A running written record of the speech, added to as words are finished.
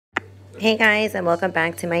Hey guys, and welcome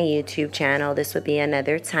back to my YouTube channel. This will be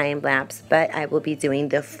another time lapse, but I will be doing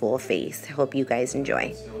the full face. Hope you guys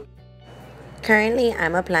enjoy. Currently,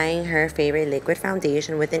 I'm applying her favorite liquid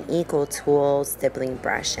foundation with an Eco Tool stippling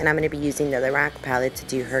brush, and I'm going to be using the Lorac palette to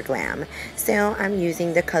do her Glam. So I'm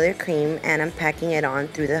using the color cream and I'm packing it on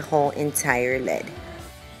through the whole entire lid.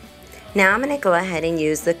 Now I'm going to go ahead and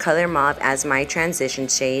use the color mauve as my transition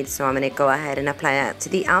shade, so I'm going to go ahead and apply that to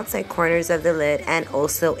the outside corners of the lid and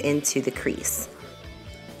also into the crease.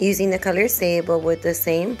 Using the color sable with the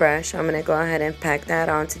same brush, I'm going to go ahead and pack that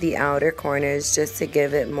onto the outer corners just to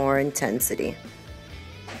give it more intensity.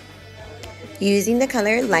 Using the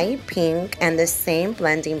color light pink and the same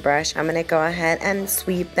blending brush, I'm going to go ahead and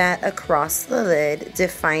sweep that across the lid,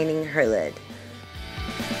 defining her lid.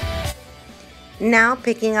 Now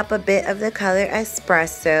picking up a bit of the color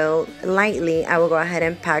espresso lightly, I will go ahead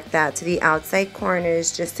and pack that to the outside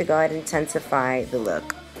corners just to go ahead and intensify the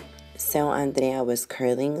look. So Andrea was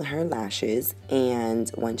curling her lashes, and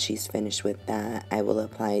once she's finished with that, I will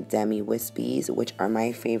apply BenNye Wispies, which are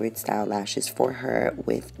my favorite style lashes for her,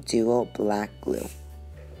 with dual black glue.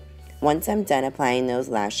 Once I'm done applying those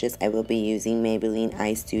lashes, I will be using Maybelline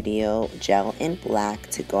Eye Studio Gel in black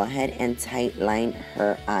to go ahead and tight line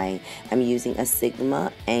her eye. I'm using a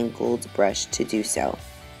Sigma angled brush to do so.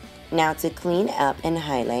 Now to clean up and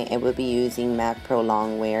highlight, I will be using MAC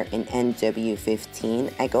Prolong Wear in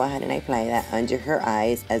NW15. I go ahead and I apply that under her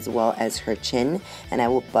eyes as well as her chin, and I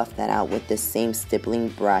will buff that out with the same stippling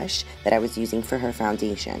brush that I was using for her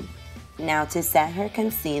foundation. Now to set her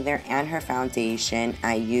concealer and her foundation,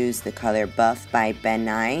 I use the color Buff by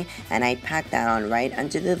BenNye, and I pack that on right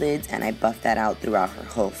under the lids and I buff that out throughout her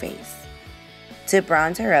whole face. To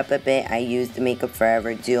bronze her up a bit, I used the Makeup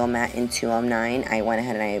Forever Duo Matte in 209. I went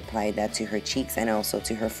ahead and I applied that to her cheeks and also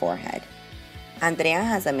to her forehead. Andrea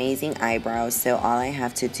has amazing eyebrows, so all I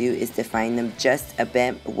have to do is define them just a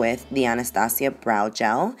bit with the Anastasia Brow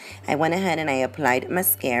Gel. I went ahead and I applied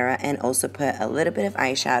mascara and also put a little bit of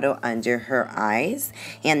eyeshadow under her eyes,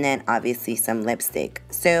 and then obviously some lipstick.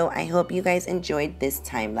 So I hope you guys enjoyed this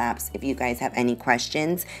time lapse. If you guys have any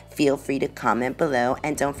questions, feel free to comment below,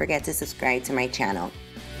 and don't forget to subscribe to my channel.